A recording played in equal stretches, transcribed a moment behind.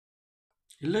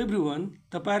Hello everyone,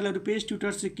 तपाईहरुलाई Rupesh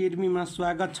tutors एकेडमीमा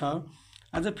स्वागत छ।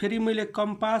 आज फेरि मैले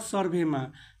कम्पास सर्भेमा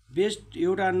बेस्ट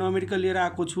एउटा न्युमेरिकल लिएर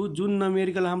आएको छु, जुन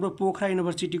न्युमेरिकल हाम्रो पोखरा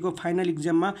युनिभर्सिटीको फाइनल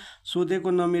एक्जाममा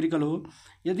सोधेको न्युमेरिकल हो।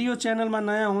 यदि यो च्यानलमा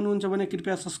नयाँ हुनुहुन्छ भने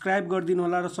कृपया सब्स्क्राइब गरिदिनु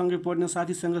होला र सँगै पढ्ने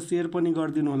साथीसँग शेयर पनि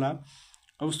गरिदिनु होला।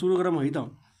 अब सुरु गरौँ है त।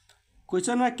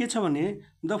 क्वेशनमा के छ भने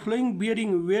the following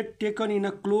bearing weight taken in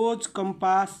a close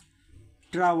compass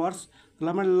traverse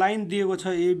line दिएको छ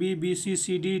A B B C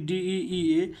C D D E ई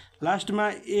ए, लास्टमा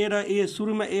ए र ए,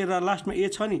 सुरुमा ए र लास्टमा ए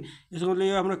छ नि, यसको मतलब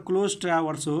यो हाम्रो क्लोज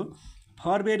ट्रावर्स हो।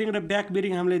 फर बेयरिङ र ब्याक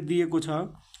बेयरिङ हामीले दिएको छ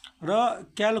र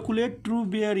calculate true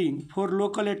bearing for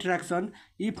local attraction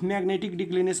if magnetic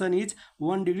डिक्लिनेसन is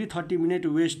 1 degree 30 minute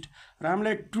West. र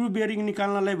हामीलाई ट्रु बेयरिङ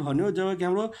निकाल्नलाई भन्यो जब कि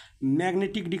हाम्रो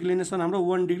म्याग्नेटिक डिक्लिनेसन हाम्रो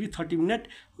 1 डिग्री 30 मिनट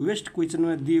वेस्ट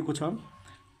क्वेसनमा दिएको छ।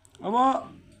 अब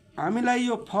हामीलाई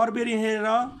यो फर बेयरिङ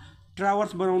हेरेर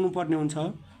ट्रावर्स बनाउनु पर्ने हुन्छ।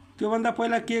 त्योभन्दा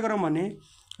पहिला के गरौँ भने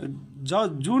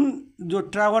जुन जो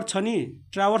ट्रावर्स छ नि,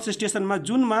 ट्रावर्स स्टेसनमा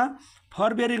जुनमा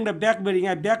फर बेयरिङ र ब्याक बेयरिङ,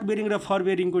 या ब्याक बेयरिङ र फर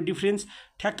बेयरिङको डिफ्रेन्स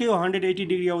ठ्याक्कै 180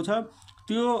 डिग्री आउँछ,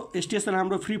 त्यो स्टेसन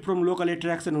हाम्रो फ्री फ्रम लोकल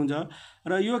एट्र्याक्सन हुन्छ।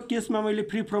 र यो केसमा मैले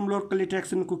फ्री फ्रम लोकल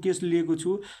एट्र्याक्सनको केस लिएको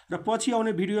छु र पछि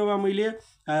आउने भिडियोमा मैले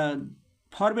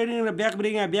फर बेयरिङ र ब्याक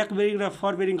बेयरिङ या ब्याक बेयरिङ र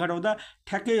फर बेयरिङ घटाउँदा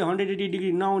ठ्याक्कै 180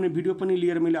 डिग्री नआउने भिडियो पनि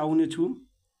लिएर मैले आउने छु।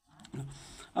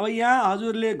 अब यहाँ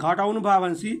हजुरले घटाउनु भयो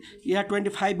भनेपछि यहाँ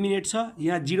 25 मिनट छ,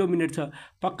 यहाँ 0 मिनट छ,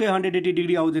 पक्कै 180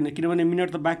 डिग्री आउँदैन, किनभने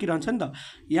मिनट त बाँकी रहन्छ नि त।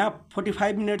 यहाँ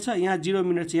 45 मिनट छ, यहाँ 0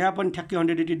 मिनट छ, यहाँ पनि ठ्याक्कै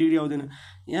 180 डिग्री आउँदैन।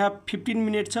 यहाँ 15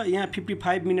 मिनट छ, यहाँ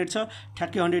 55 मिनट छ,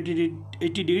 ठ्याक्कै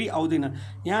 180 डिग्री आउँदैन।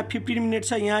 यहाँ 15 मिनट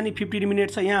छ, यहाँ नि 15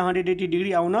 मिनट छ, यहाँ 180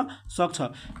 डिग्री आउन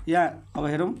सक्छ। यहाँ अब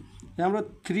हेरौँ, हाम्रो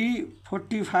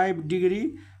 345 degree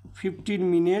 15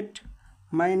 minute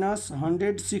minus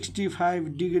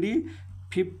 165 degree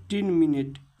 15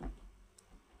 minute,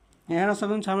 यहाँ हेर्न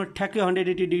सक्नुहुन्छ हाम्रो ठ्याक्कै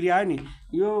 180 डिग्री आयो नि।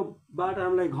 यो बाट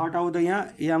हामीलाई घटाउँदा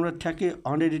यहाँ हाम्रो ठ्याक्कै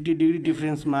 180 डिग्री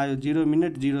डिफ्रेन्समा आयो, 0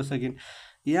 मिनट 0 सेकेन्ड।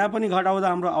 यहाँ पनि घटाउँदा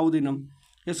हाम्रो आउँदैन।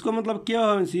 यसको मतलब के हो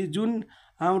भनेपछि जुन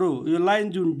हाम्रो यो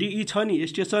लाइन जुन डिई छ नि,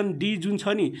 स्टेसन डी जुन छ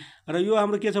नि, र यो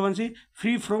हाम्रो के छ भनेपछि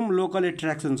फ्री फ्रम लोकल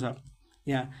एट्र्याक्सन छ।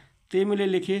 यहाँ त्यही मैले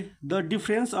लेखेँ, the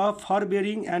difference of for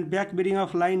bearing and back bearing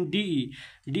of line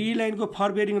डिई लाइनको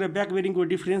फर बेयरिङ र ब्याक बेयरिङको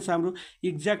डिफ्रेन्स हाम्रो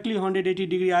एक्ज्याक्टली 180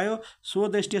 डिग्री आयो। So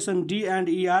the station D and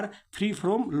E R free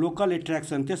from local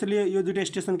attraction. त्यसैले यो दुईवटा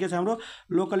स्टेसन के छ, हाम्रो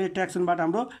लोकल एट्र्याक्सनबाट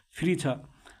हाम्रो फ्री छ।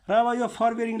 र अब यो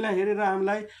फर बेयरिङलाई हेरेर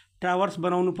हामीलाई ट्रावर्स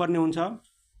बनाउनु पर्ने हुन्छ।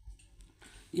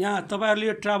 यहाँ तपाईहरुले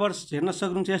यो ट्रावर्स हेर्न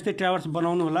सक्नुहुन्छ, यस्तै ट्रावर्स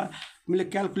बनाउनु होला। मैले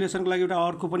क्याल्कुलेसनको लागि एउटा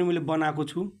अर्को पनि मैले बनाएको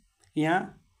छु।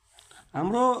 यहाँ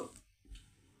हाम्रो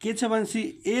के छ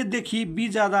भनेपछि एदेखि बी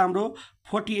जाँदा हाम्रो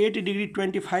 48 डिग्री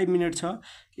 25 मिनट छ।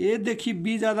 एदेखि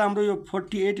बी जाँदा हाम्रो यो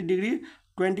 48 डिग्री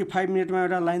 25 मिनटमा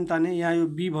एउटा लाइन ताने, यहाँ यो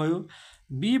बी भयो।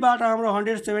 बीबाट हाम्रो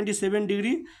 177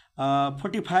 डिग्री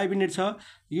 45 मिनट छ।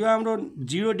 यो हाम्रो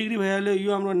 0 डिग्री भइहाल्यो,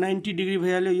 यो हाम्रो 90 डिग्री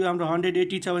भइहाल्यो, यो हाम्रो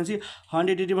 180 छ भनेपछि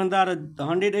 180 भन्दा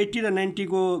 180 र 90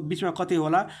 को बिचमा कतै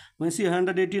होला भनेपछि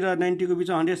 180 र 90 को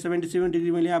बिचमा 177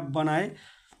 डिग्री मैले यहाँ बनाएँ।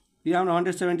 यो हाम्रो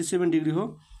 177 डिग्री हो।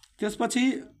 त्यसपछि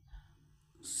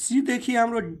सीदेखि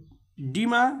हाम्रो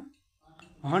डीमा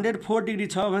 104 डिग्री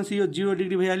छ भनेपछि यो 0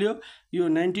 डिग्री भइहाल्यो, यो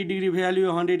 90 डिग्री भइहाल्यो,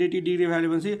 यो 180 डिग्री भइहाल्यो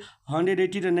भनेपछि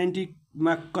 180 र 90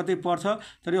 मा कतै पर्छ,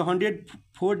 तर यो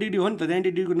 104 डिग्री हो नि त,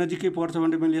 90 डिग्रीको नजिकै पर्छ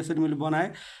भनेर मैले यसरी मैले बनाएँ।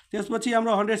 त्यसपछि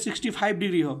हाम्रो 165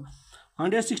 डिग्री हो।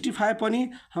 165 पनि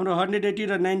हाम्रो 180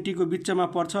 र 90 को बिचमा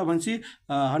पर्छ भनेपछि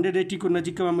 180 को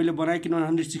नजिकैमा मैले बनाएँ, किनभने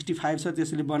 165 छ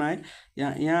त्यसैले बनाएँ।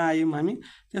 यहाँ आयौँ हामी।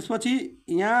 त्यसपछि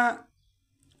यहाँ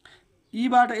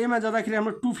ईबाट एमा जाँदाखेरि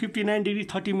हाम्रो 259 डिग्री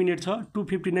 30 मिनट छ।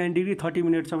 259 डिग्री 30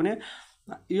 मिनट छ भने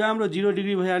यो हाम्रो 0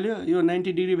 डिग्री भइहाल्यो, यो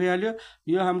 90 डिग्री भइहाल्यो,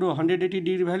 यो हाम्रो 180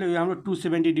 डिग्री भइहाल्यो, यो हाम्रो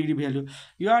 270 डिग्री भइहाल्यो।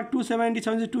 यो 270 छ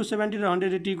भने 270 र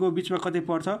 180 को बिचमा कतै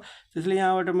पर्छ, त्यसैले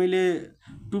यहाँबाट मैले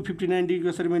 259 डिग्री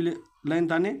यसरी मैले लाइन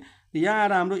ताने। यहाँ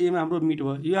आएर हाम्रो एमा हाम्रो मिट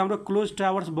भयो। यो हाम्रो क्लोज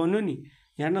ट्रावर्स बन्यो नि,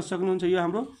 हेर्न सक्नुहुन्छ, यो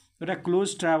हाम्रो एउटा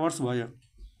क्लोज ट्रावर्स भयो।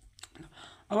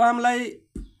 अब हामीलाई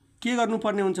के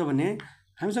गर्नुपर्ने हुन्छ भने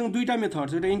हामीसँग दुईटा मेथड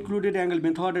छ, एउटा इन्क्लुडेड एंगल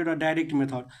मेथड, एउटा डाइरेक्ट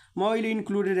मेथड। म अहिले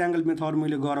इन्क्लुडेड एंगल मेथड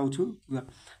मैले गराउँछु।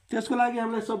 त्यसको लागि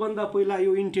हामीलाई सबभन्दा पहिला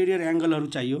यो इन्टेरियर एंगलहरु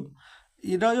चाहियो।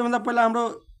 र योभन्दा पहिला हाम्रो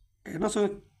हेर्नुस्,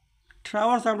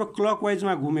 ट्रावर्स हाम्रो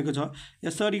क्लकवाइजमा घुमेको छ,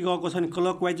 यसरी गएको छ नि,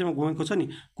 क्लकवाइजमा घुमेको छ नि।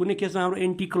 कुनै केसमा हाम्रो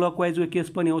एन्टी क्लकवाइजको केस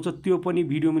पनि आउँछ, त्यो पनि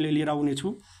भिडियो मैले लिएर आउने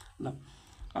छु। ल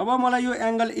अब मलाई यो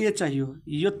एंगल ए चाहियो,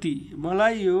 यति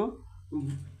मलाई यो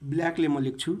ब्ल्याकले म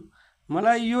लेख्छु।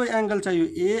 मलाई यो एंगल चाहियो,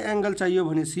 ए एंगल चाहियो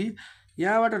भनेपछि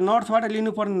यहाँबाट नर्थबाट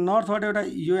लिनुपर्ने, नर्थबाट एउटा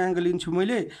यो एंगल लिन्छु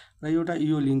मैले र एउटा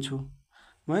यो लिन्छु।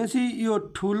 भनेपछि यो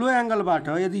ठुलो एंगलबाट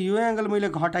यदि यो एंगल मैले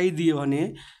घटाइदिए भने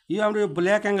यो हाम्रो यो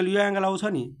ब्ल्याक एंगल यो एंगल आउँछ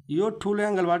नि, यो ठुलो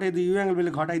एंगलबाट यदि यो एंगल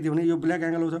मैले घटाइदिए भने यो ब्ल्याक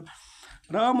एंगल आउँछ।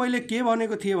 र मैले के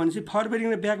भनेको थिएँ भनेपछि फरवर्ड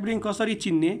बेरिङ र ब्याक बेरिङ कसरी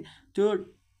चिन्ने त्यो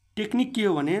टेक्निक के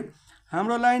हो भने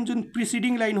हाम्रो लाइन जुन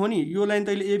प्रिसिडिङ लाइन हो नि, यो लाइन त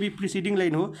अहिले एबी प्रिसिडिङ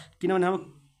लाइन हो किनभने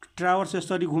हाम्रो ट्राभर्स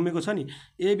यसरी घुमेको छ नि,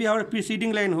 एबी हाम्रो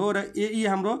प्रिसिडिङ लाइन हो र एई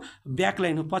हाम्रो ब्याक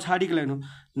लाइन हो, पछाडिको लाइन हो।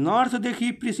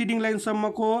 नर्थदेखि प्रिसिडिङ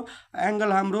लाइनसम्मको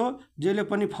एंगल हाम्रो जहिले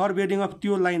पनि फर बेरिङ अफ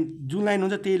त्यो लाइन जुन लाइन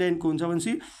हुन्छ त्यही लाइनको हुन्छ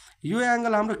भनेपछि यो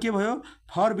एंगल हाम्रो के भयो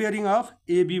फर बेरिङ अफ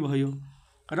एबी भयो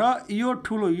र यो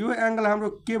ठुलो यो एंगल हाम्रो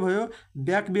के भयो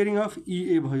ब्याक बेरिङ अफ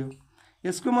इए भयो।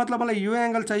 यसको मतलब मलाई यो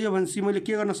एंगल चाहियो भनेपछि मैले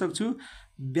के गर्न सक्छु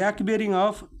ब्याक बेरिङ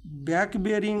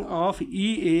अफ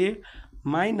इए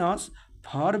minus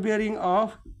for bearing of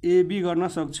AB गर्न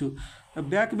सक्छु।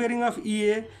 ब्याक बेरिङ अफ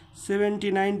इए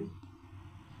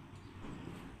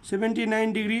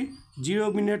 79 डिग्री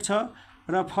 0 मिनट छ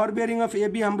र फर बेरिङ अफ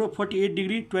एबी हाम्रो 48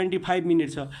 डिग्री 25 मिनट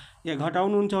छ। यहाँ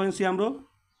घटाउनुहुन्छ भनेपछि हाम्रो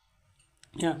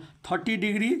यहाँ 30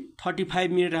 डिग्री 35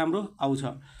 मिनट हाम्रो आउँछ।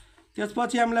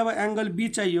 त्यसपछि हामीलाई अब एंगल बी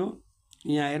चाहियो,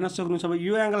 यहाँ हेर्न सक्नुहुन्छ। अब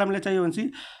यो एंगल हामीलाई चाहियो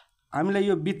भनेपछि हामीलाई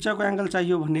यो बिचको एंगल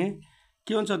चाहियो भने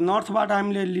के हुन्छ नर्थबाट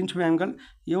हामीले लिन्छौँ एंगल,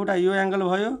 एउटा यो एंगल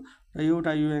भयो र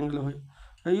एउटा यो एंगल भयो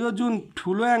र यो जुन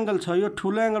ठुलो एंगल छ यो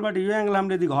ठुलो एंगलबाट यो एंगल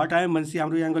हामीले यदि घटायौँ भनेपछि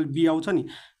हाम्रो एंगल बी आउँछ नि।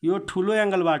 यो ठुलो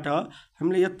एंगलबाट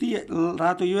हामीले यति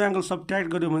रातो यो एंगल सब्ट्र्याक्ट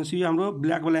गर्यौँ भनेपछि यो हाम्रो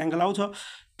ब्ल्याक वाला एंगल आउँछ।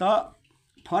 त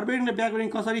फर बेरिङ र ब्याक बेरिङ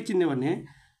कसरी चिन्ने भने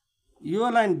यो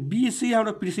लाइन बीसी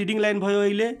हाम्रो प्रिसिडिङ लाइन भयो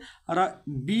अहिले र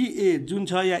बीए जुन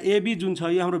छ या एबी जुन छ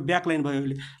यो हाम्रो ब्याक लाइन भयो।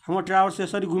 अहिले हाम्रो ट्राभर्स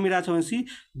यसरी घुमिरहेछ भनेपछि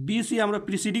बीसी हाम्रो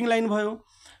प्रिसिडिङ लाइन भयो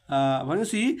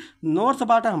भनेपछि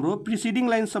नर्थबाट हाम्रो प्रिसिडिङ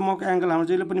लाइनसम्मको एंगल हाम्रो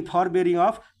जहिले पनि फर बेरिङ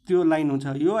अफ त्यो लाइन हुन्छ।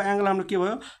 यो एंगल हाम्रो के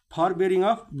भयो फर बेरिङ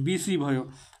अफ बीसी भयो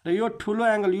र यो ठुलो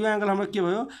एंगल यो एंगल हाम्रो के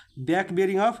भयो ब्याक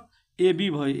बेरिङ अफ एबी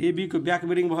भयो। एबी को ब्याक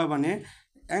बेरिङ भयो भने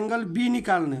एंगल बी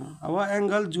निकाल्ने। अब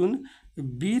एंगल जुन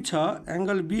बी छ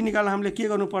एंगल बी निकाल्न हामीले के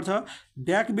गर्नुपर्छ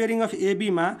ब्याक बेरिङ अफ एबी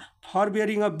मा फर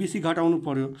बेरिङ अफ बीसी घटाउनु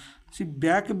पर्यो।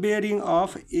 ब्याक बेरिङ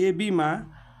अफ एबी मा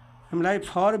हामीलाई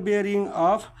फर बेरिङ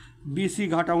अफ बीसी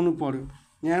घटाउनु पर्यो।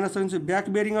 यहाँ हेर्न सक्नुहुन्छ ब्याक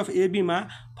बेरिङ अफ एबी मा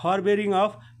फर बेरिङ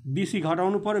अफ बीसी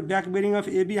घटाउनु पर्यो। ब्याक बेरिङ अफ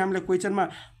एबी हामीलाई क्वेशनमा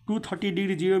 230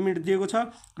 डिग्री 0 मिनट दिएको छ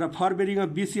र फर बेरिङ अफ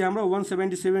बीसी हाम्रो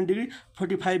 177 डिग्री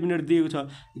 45 मिनट दिएको छ।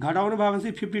 घटाउनु भयो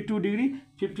भने 52 डिग्री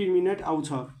 15 मिनट आउँछ।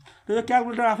 र यो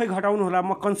क्यालकुलेटर आफै घटाउनु होला,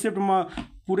 म कन्सेप्ट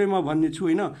पुरै भन्ने छु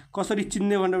हैन, कसरी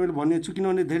चिन्ने भनेर मैले भन्ने छु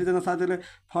किनभने धेरैजना साथीहरुलाई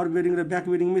फर बेरिङ र ब्याक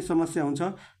बेरिङमै समस्या हुन्छ।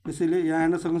 त्यसैले यहाँ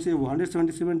हेर्न सक्नुहुन्छ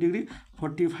 177 डिग्री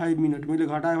 45 मिनट मैले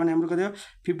घटाएँ भने हाम्रो कति हो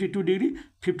 52 डिग्री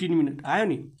 15 मिनट आयो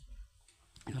नि।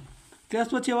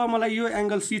 त्यसपछि अब मलाई यो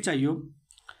एंगल सी चाहियो,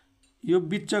 यो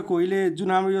बिचको अहिले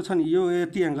जुन हाम्रो यो छ नि यो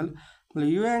यति एंगल,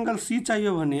 मलाई यो एंगल सी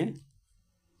चाहियो भने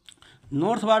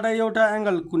नर्थबाट एउटा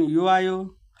एंगल कुन यो आयो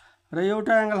र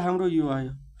एउटा एंगल हाम्रो यो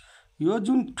आयो। यो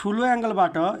जुन ठुलो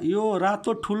एंगलबाट यो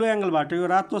रातो ठुलो एंगलबाट यो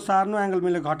रातो सानो एंगल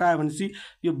मैले घटाए भनेपछि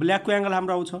यो ब्ल्याकको एंगल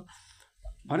हाम्रो आउँछ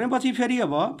भनेपछि फेरि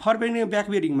अब फर बेरिङ ब्याक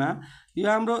बेरिङमा यो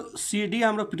हाम्रो सीडी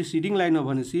हाम्रो प्रिसिडिङ लाइन हो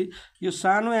भनेपछि यो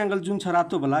सानो एंगल जुन छ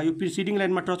रातो वाला यो प्रिसिडिङ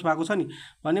लाइनमा टच भएको छ नि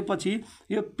भनेपछि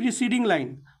यो preceding line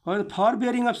for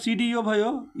bearing of CD यो भयो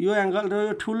यो एंगल र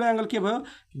यो ठुलो एंगल के भयो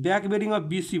ब्याक बेरिङ अफ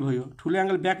बीसी भयो। ठुलो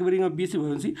angle back bearing of BC भयो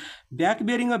भनेपछि ब्याक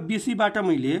बेरिङ अफ बीसी बाट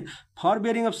मैले फर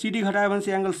बेरिङ अफ सीडी घटाए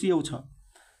भनेपछि एंगल सी आउँछ।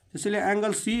 त्यसैले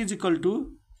angle C is equal two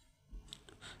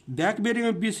back bearing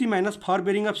of BC minus for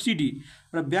bearing of CD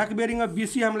र ब्याक बेरिङ अफ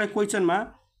बीसी हामीलाई क्वेशनमा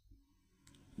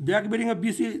back bearing of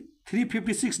BC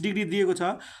 356 degree दिएको छ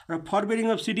र फर बेरिङ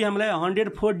अफ सीडी हामीलाई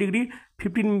 104 डिग्री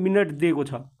 15 मिनट दिएको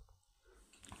छ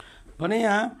भने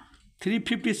यहाँ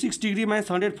 356 डिग्री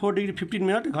माइनस 104 डिग्री 15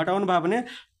 मिनट घटाउनु भयो भने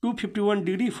 251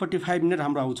 डिग्री 45 मिनट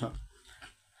हाम्रो आउँछ।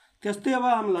 त्यस्तै अब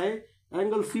हामीलाई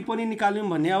एंगल सी पनि निकाल्यौं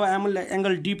भने अब हामीलाई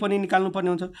एंगल डी पनि निकाल्नु पर्ने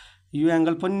हुन्छ, यो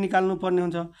एंगल पनि निकाल्नु पर्ने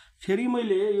हुन्छ। फेरि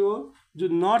मैले यो जो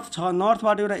नर्थ छ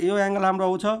नर्थबाट एउटा यो एंगल हाम्रो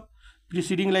आउँछ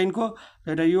प्रिसिडिङ लाइनको र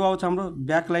एउटा यो आउँछ हाम्रो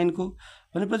ब्याक लाइनको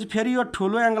भनेपछि फेरि यो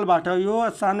ठुलो एंगलबाट यो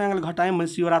सानो एंगल घटायौं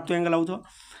भनेपछि यो रातो एंगल आउँछ।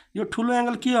 यो ठुलो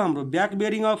एंगल के हो हाम्रो ब्याक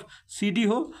बेरिङ अफ सीडी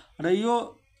हो र यो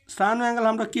सानो एंगल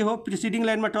हाम्रो के हो प्रिसिडिङ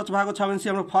लाइनमा टच भएको छ भनेपछि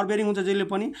हाम्रो फर बेरिङ हुन्छ जहिले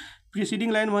पनि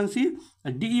प्रिसिडिङ लाइन भनेपछि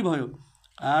डीई भयो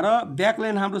र ब्याक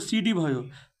लाइन हाम्रो सीडी भयो।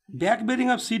 Back bearing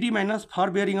of CD minus for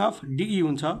bearing of DE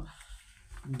हुन्छ।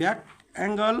 Back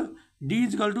angle D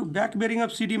is equal two back bearing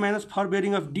of CD minus for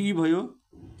bearing of DE भयो।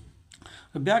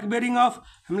 ब्याक बेरिङ अफ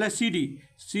हामीलाई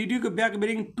CD को back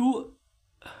bearing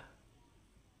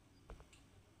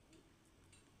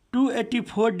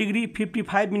 284 degree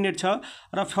 55 minute छ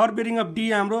र for bearing of D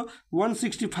हाम्रो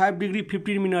 165 degree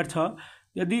 15 minute छ।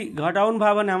 यदि घटाउनु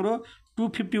भयो भने हाम्रो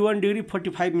 251 डिग्री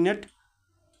 45 मिनट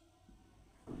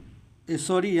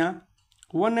सरी यहाँ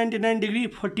 199 डिग्री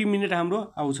 40 मिनट हाम्रो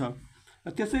आउँछ।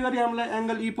 त्यसै गरी हामीलाई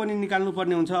एंगल ई पनि निकाल्नु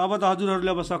पर्ने हुन्छ। अब त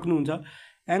हजुरहरूले अब सक्नुहुन्छ।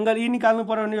 एंगल ई निकाल्नु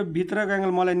पर्यो भने यो भित्रको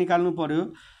एंगल मलाई निकाल्नु पर्यो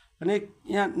भने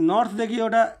यहाँ नर्थदेखि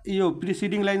एउटा यो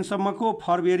प्रिसिडिङ लाइनसम्मको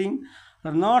फर बेरिङ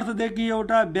र नर्थदेखि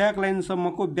एउटा ब्याक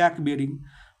लाइनसम्मको ब्याक बेरिङ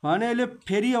भने अहिले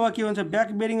फेरि अब के हुन्छ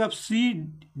back bearing of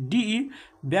CDE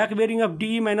back bearing of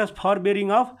DE minus for bearing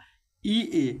of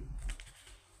EA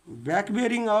back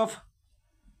bearing of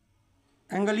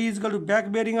angle E equal two back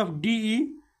bearing of DE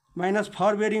minus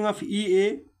for bearing of EA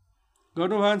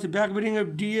गर्नुभयो भने back bearing of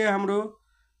DA हाम्रो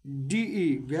DE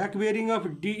back bearing of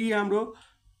DE हाम्रो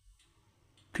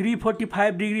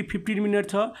 345 degree 15 minute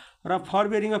छ र for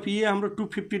bearing of EA हाम्रो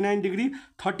 259 degree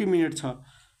 30 minute छ।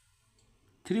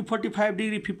 345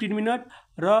 degree 15 minute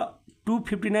र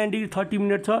 259 degree 30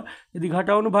 minute छ। यदि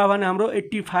घटाउनु भयो भने हाम्रो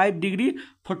 85 डिग्री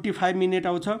 45 मिनट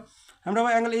आउँछ। हाम्रो अब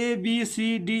एंगल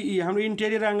ABCDE हाम्रो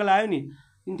इन्टेरियर एंगल आयो नि।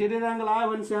 इन्टेरियर एंगल आयो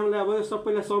भने चाहिँ हामीले अब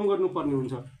सबैलाई सम गर्नुपर्ने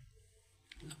हुन्छ।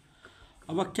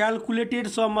 अब calculated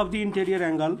some of the interior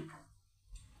angle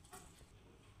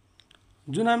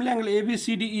जुन हामीले एंगल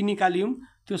ABCDE निकाल्यौं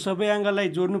त्यो सबै एंगललाई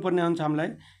जोड्नुपर्ने हुन्छ। हामीलाई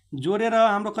जोडेर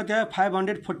हाम्रो कति आयो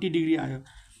 540 डिग्री आयो।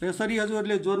 र यसरी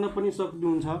हजुरहरूले जोड्न पनि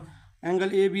सक्नुहुन्छ। एंगल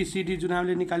ABCD जुन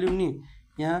हामीले निकाल्यौं नि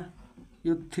यहाँ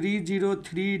यो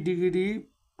 303 डिग्री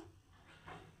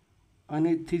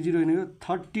अनि 30 हैन यो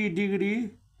 30 डिग्री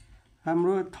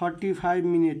हाम्रो 35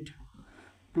 minute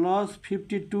plus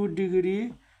 52 degree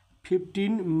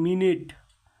 15 minute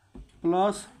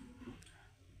plus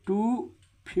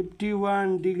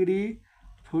 251 degree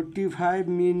 45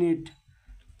 minute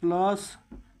plus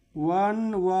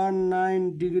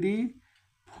 119 degree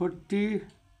 40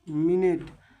 minute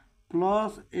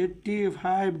plus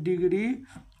 85 degree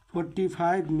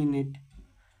 45 minute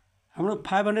हाम्रो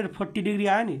 540 डिग्री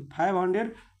आयो नि।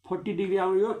 540 डिग्री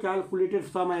आउनु यो क्याल्कुलेटेड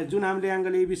सम आयो जुन हामीले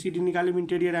एंगल ABCD निकाल्यौं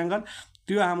इन्टेरियर एंगल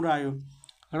त्यो हाम्रो आयो।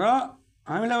 र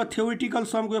हामीलाई अब थ्योरेटिकल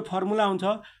समको फर्मुला हुन्छ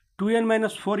 2n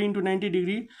 - 4 × 90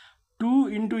 डिग्री 2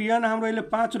 × n हाम्रो अहिले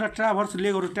 5 वटा ट्राभर्स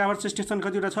लेगहरु ट्राभर्स स्टेसन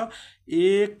कतिवटा छ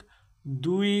 1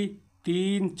 2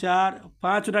 3 4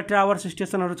 5 वटा ट्राभर्स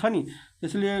स्टेसनहरु छ नि।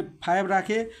 त्यसैले 5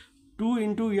 राखे 2 ×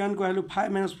 n को भ्यालु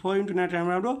 5 - 4 × 90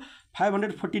 हाम्रो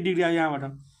 540 डिग्री आयो।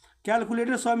 यहाँबाट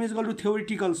calculated sum equal two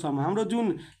theoretical some हाम्रो जुन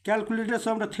क्याल्कुलेटेड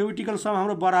सम र थ्योरेटिकल सम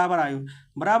हाम्रो बराबर आयो।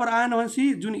 बराबर आएन भनेपछि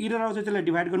जुन इरर आउँछ त्यसलाई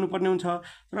डिभाइड गर्नुपर्ने हुन्छ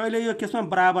र अहिले यो केसमा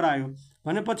बराबर आयो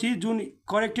भनेपछि जुन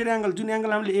करेक्टेड एंगल जुन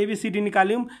एंगल हामीले ABCD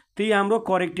निकाल्यौं त्यही हाम्रो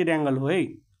करेक्टेड एंगल हो है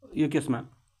यो केसमा।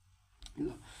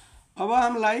 अब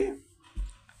हामीलाई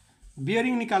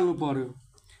बेयरिङ निकाल्नु पर्यो।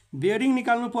 बेयरिङ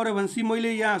निकाल्नु पर्यो भनेपछि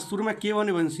मैले यहाँ सुरुमा के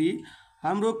भने भनेपछि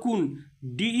हाम्रो कुन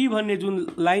DE भन्ने जुन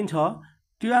लाइन छ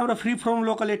त्यो हाम्रो फ्री फ्रम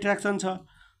लोकल एट्र्याक्सन छ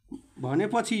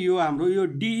भनेपछि यो हाम्रो यो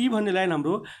DE भन्ने लाइन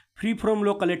हाम्रो फ्री फ्रम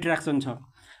लोकल एट्र्याक्सन छ।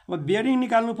 अब बेयरिङ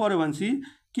निकाल्नु पर्यो भनेपछि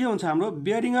के हुन्छ हाम्रो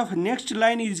bearing of next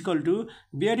line is equal two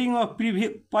bearing of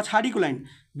पछाडीको line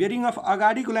bearing of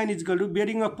अगाडीको line is equal two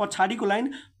bearing of पछाडीको line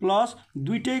plus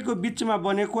दुईटैको बीचमा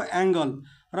बनेको एंगल।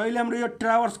 र अहिले हाम्रो यो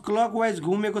ट्राभर्स क्लकवाइज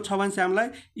घुमेको छ भने चाहिँ हामीलाई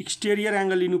एक्सटेरियर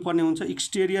एंगल लिनुपर्ने हुन्छ।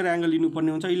 एक्सटेरियर एंगल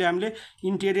लिनुपर्ने हुन्छ। अहिले हामीले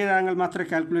इन्टेरियर एंगल मात्र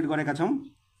क्याल्कुलेट गरेका छौं।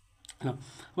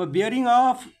 अब बेयरिङ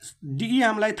अफ DE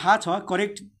हामीलाई थाहा छ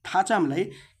करेक्ट थाहा छ हामीलाई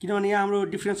किनभने यहाँ हाम्रो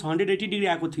डिफरेन्स 180 डिग्री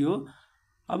आएको थियो।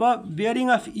 अब बेयरिङ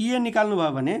अफ EA निकाल्नु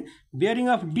भयो भने bearing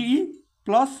of DE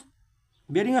plus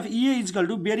bearing of EA is equal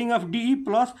two bearing of DE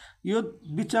plus यो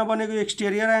बीचमा बनेको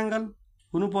एक्सटेरियर एंगल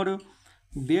हुनु पर्यो।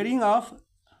 Bearing of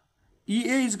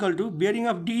EA is equal two bearing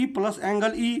of DE plus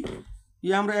angle E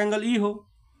यो हाम्रो एंगल E हो।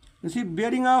 त्यसै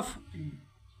बेयरिङ अफ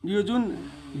यो जुन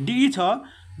DE छ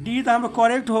DE त हाम्रो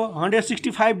करेक्ट हो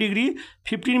 165 डिग्री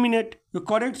 15 मिनट यो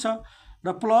करेक्ट छ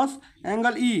र प्लस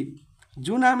एंगल E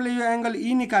जुन हामीले यो एंगल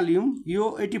E निकाल्यौं यो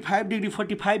 85 डिग्री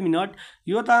 45 मिनट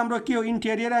यो त हाम्रो के हो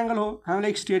इन्टेरियर एंगल हो।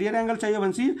 हामीलाई एक्सटेरियर एंगल चाहियो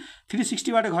भनेपछि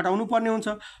 360 बाट घटाउनु पर्ने हुन्छ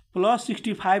plus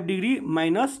 65 degree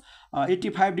minus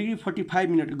 85 degree 45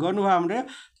 minute गर्नुभयो हामीले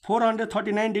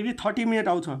 439 डिग्री 30 मिनट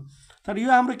आउँछ। तर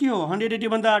यो हाम्रो के हो 180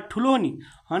 भन्दा ठुलो हो नि।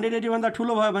 180 भन्दा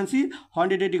ठुलो भयो भनेपछि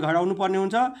 180 घटाउनु पर्ने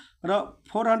हुन्छ र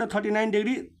 439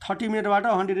 डिग्री 30 मिनटबाट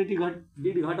 180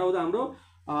 डिग्री घटाउँदा हाम्रो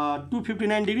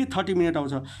 259 डिग्री 30 मिनट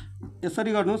आउँछ।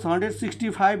 यसरी गर्नुस्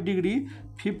 165 डिग्री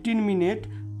 15 मिनट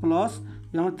प्लस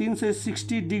हाम्रो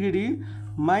 360 डिग्री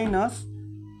माइनस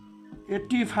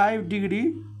 85 डिग्री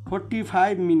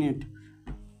 45 मिनट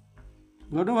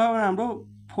गर्नुभयो भने हाम्रो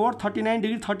 439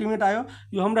 डिग्री 30 मिनट आयो।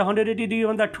 यो हाम्रो 180 डिग्री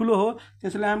भन्दा ठुलो हो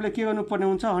त्यसैले हामीले के गर्नुपर्ने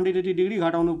हुन्छ 180 डिग्री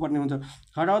घटाउनु पर्ने हुन्छ।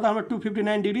 घटाउँदा हाम्रो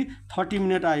 259 डिग्री 30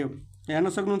 मिनट आयो। हेर्न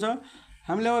सक्नुहुन्छ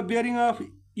हामीले अब बेयरिङ अफ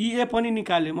EA पनि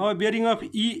निकाल्यौं। अब bearing of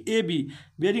EAB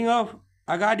bearing of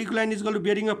अगाडिको line is equal to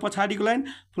bearing of पछाडिको लाइन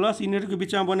प्लस यिनीहरूको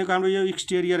बिचमा बनेको हाम्रो यो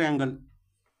एक्सटेरियर एंगल।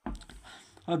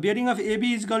 अब bearing of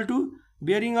AB is equal to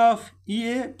bearing of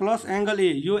इए प्लस एंगल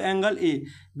ए, यो एंगल ए।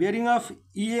 बेरिङ अफ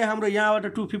इए हाम्रो यहाँबाट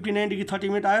 259 डिग्री 30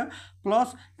 मिनट आयो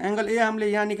प्लस एंगल ए हामीले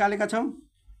यहाँ निकालेका छौँ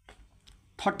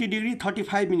 30 डिग्री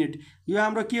 35 मिनट। यो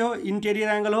हाम्रो के हो इंटेरियर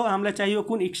एंगल हो, हामीलाई चाहियो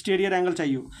कुन एक्सटेरियर एंगल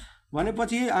चाहियो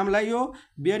भनेपछि हामीलाई यो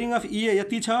बेरिङ अफ इए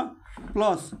यति छ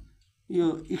प्लस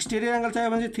यो एक्सटेरियर एंगल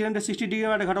चाहियो भने 360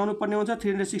 डिग्रीबाट घटाउनु पर्ने हुन्छ।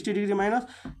 360 डिग्री माइनस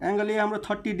एंगल ए हाम्रो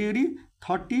 30 डिग्री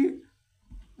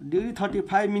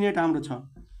 35 मिनट हाम्रो छ।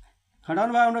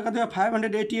 घटाउनु भयो हाम्रो कति हो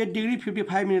 588 डिग्री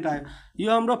 55 मिनट आयो।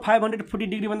 यो हाम्रो 540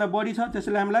 डिग्री भन्दा बढी छ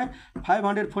त्यसैले हामीलाई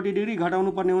 540 डिग्री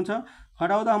घटाउनु पर्ने हुन्छ।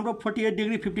 घटाउँदा हाम्रो 48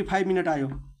 डिग्री 55 मिनट आयो।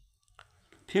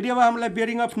 फेरि अब हामीलाई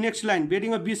bearing of next line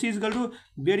bearing of BC is equal to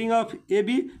bearing of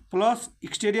AB plus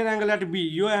exterior angle at be,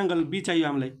 यो एंगल बी चाहियो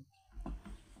हामीलाई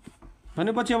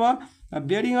भनेपछि अब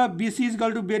bearing of BC is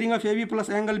equal to bearing of AB plus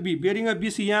angle be. Bearing of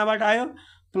BC यहाँबाट आयो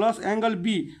plus angle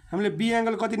be, हामीले be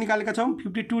angle कति निकालेका छौँ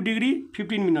 52 डिग्री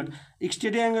 15 मिनट।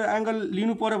 एक्सटेरियर एंगल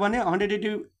लिनु पर्यो भने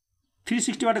 180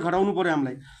 360बाट घटाउनु पर्यो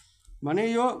हामीलाई भने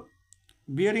यो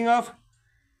बेरिङ अफ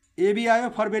एबी आयो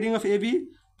for bearing of AB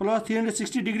plus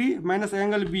 360 degree minus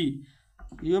angle be,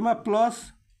 Yoma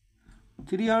plus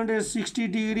 360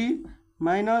 degree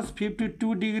minus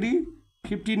 52 degree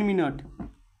 15 minute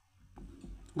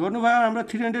गर्नुभयो हाम्रो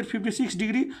 356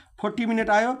 डिग्री 40 मिनट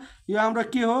आयो। यो हाम्रो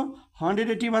के हो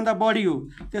 180 भन्दा बढी हो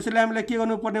त्यसैले हामीले के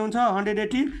गर्नुपर्ने हुन्छ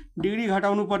 180 डिग्री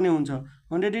घटाउनु पर्ने हुन्छ।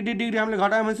 180 डिग्री हामीले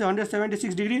घटायो भने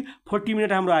 176 डिग्री 40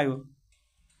 मिनट हाम्रो आयो।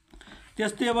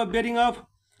 त्यस्तै अब बेरिङ अफ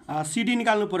सीडी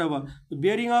निकाल्नु पर्यो। अब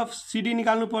बेरिङ अफ सीडी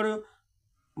निकाल्नु पर्यो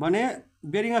भने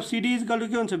bearing of CD is equal to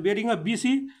के हुन्छ bearing of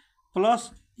BC plus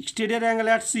exterior angle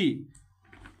at C.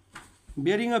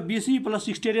 Bearing of BC plus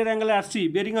exterior angle at C.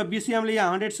 Bearing of BC हामीले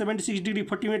यहाँ 176 डिग्री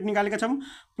 40 मिनट निकालेका छौँ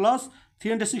प्लस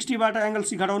 360बाट एंगल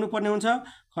सी घटाउनु पर्ने हुन्छ।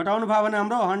 घटाउनु भयो भने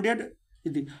हाम्रो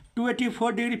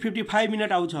 284 डिग्री 55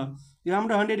 मिनट आउँछ। यो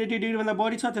हाम्रो 180 डिग्री भन्दा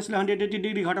बढी छ त्यसले 180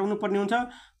 डिग्री घटाउनु पर्ने हुन्छ।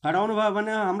 घटाउनु भयो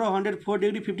भने हाम्रो 104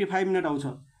 डिग्री 55 मिनट आउँछ।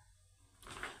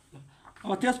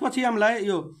 अब त्यसपछि हामीलाई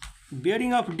यो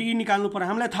बेरिङ अफ डी निकाल्नु पर्यो।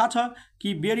 हामीलाई थाहा छ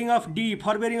कि bearing of D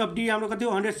for bearing of D हाम्रो कति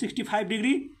हो 165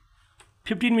 डिग्री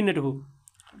 15 मिनट हो।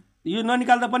 यो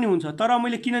ननिकाल्दा पनि हुन्छ तर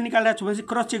मैले किन निकालेको छु भनेपछि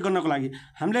क्रस चेक गर्नको लागि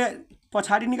हामीले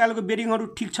पछाडि निकालेको बेरिङहरू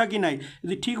ठिक छ कि नै।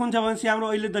 यदि ठिक हुन्छ भनेपछि हाम्रो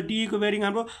अहिले त डी को बेरिङ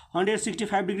हाम्रो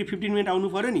 165 डिग्री 15 मिनट आउनु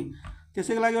पर्यो नि।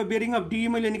 त्यसैको लागि बेरिङ अफ डी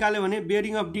मैले निकाल्यो भने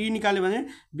बेरिङ अफ डी निकाल्यो भने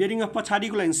बेरिङ अफ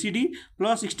पछाडिको line CD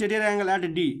plus exterior angle at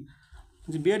D.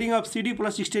 Bearing of CD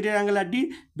plus exterior angle at D.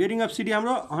 Bearing of CD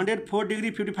हाम्रो 104 डिग्री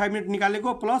 55 मिनट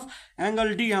निकालेको प्लस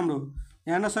एंगल डी हाम्रो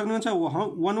यहाँ नसक्नुहुन्छ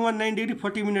 119 डिग्री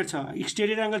 40 मिनट छ।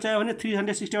 एक्सटेरियर एंगल चाहियो भने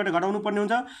 360बाट घटाउनु पर्ने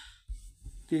हुन्छ।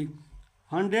 त्यही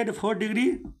 104 degree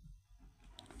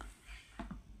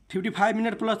 55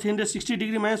 minute plus 360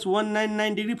 degree minus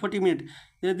 199 degree 40 minute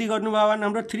यदि गर्नुभयो भने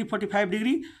हाम्रो 345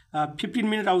 डिग्री 15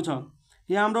 मिनट आउँछ।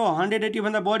 यहाँ हाम्रो 180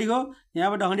 भन्दा बढी हो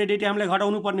यहाँबाट 180 हामीलाई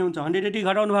घटाउनु पर्ने हुन्छ। 180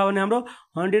 घटाउनु भयो भने हाम्रो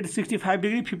 165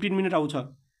 डिग्री 15 मिनट आउँछ।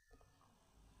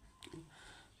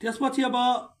 त्यसपछि अब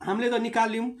हामीले त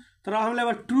निकाल्यौं तर हामीलाई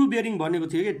अब ट्रू बेरिङ भनेको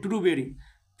थियो के ट्रू बेरिङ।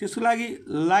 त्यसको लागि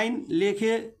लाइन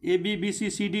लेखे एबी बीसी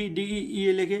सीडी डीई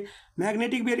ई लेखे।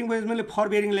 म्याग्नेटिक बेरिङ भने मैले फर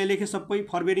बेरिङलाई लेखे सबै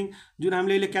फर बेरिङ जुन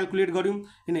हामीले अहिले क्याल्कुलेट गर्यौं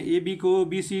हैन एबी को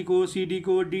बीसी को सीडी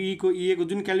को डीई को ई को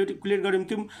जुन क्याल्कुलेट गर्यौं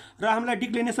त्यो र हामीलाई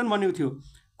डिक्लिनेसन भनेको थियो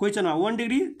क्वेशनमा 1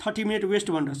 डिग्री 30 मिनट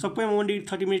वेस्ट भनेर सबैमा 1 डिग्री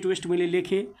 30 मिनट वेस्ट मैले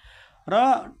लेखे। र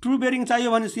ट्रू बेरिङ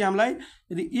चाहियो भनेपछि हामीलाई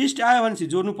यदि ईस्ट आयो भनेपछि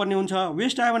जोड्नु पर्ने हुन्छ,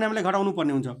 वेस्ट आयो भने हामीलाई घटाउनु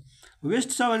पर्ने हुन्छ।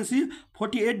 वेस्ट छ भनेपछि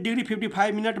 48 degree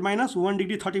 55 minute minus 1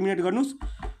 degree 30 minute गर्नुस्।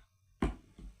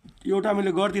 एउटा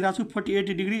मैले गर्दिरहेको छु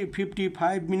 48 degree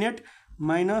 55 minute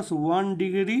minus 1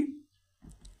 degree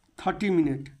 30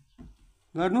 minute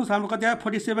गर्नुस्। हाम्रो कति आयो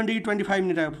 47 डिग्री 25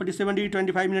 मिनट आयो। 47 डिग्री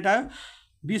 25 मिनट आयो।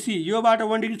 बीसी योबाट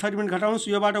 1 डिग्री 30 मिनट घटाउनुस्,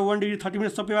 योबाट 1 डिग्री 30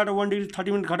 मिनट सबैबाट 1 डिग्री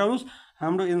 30 मिनट घटाउनुस्।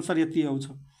 हाम्रो एन्सर यति आउँछ।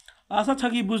 आशा छ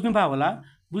कि बुझ्नु भयो होला।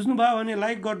 बुझ्नु भयो भने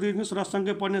लाइक गरिदिनुस् र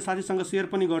सँगै पढ्ने साथीसँग शेयर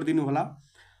पनि गरिदिनु होला।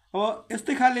 अब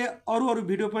यस्तै खाले अरु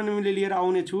भिडियो पनि मैले लिएर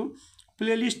आउने छु।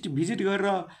 प्लेलिस्ट भिजिट गरेर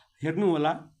हेर्नु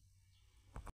होला।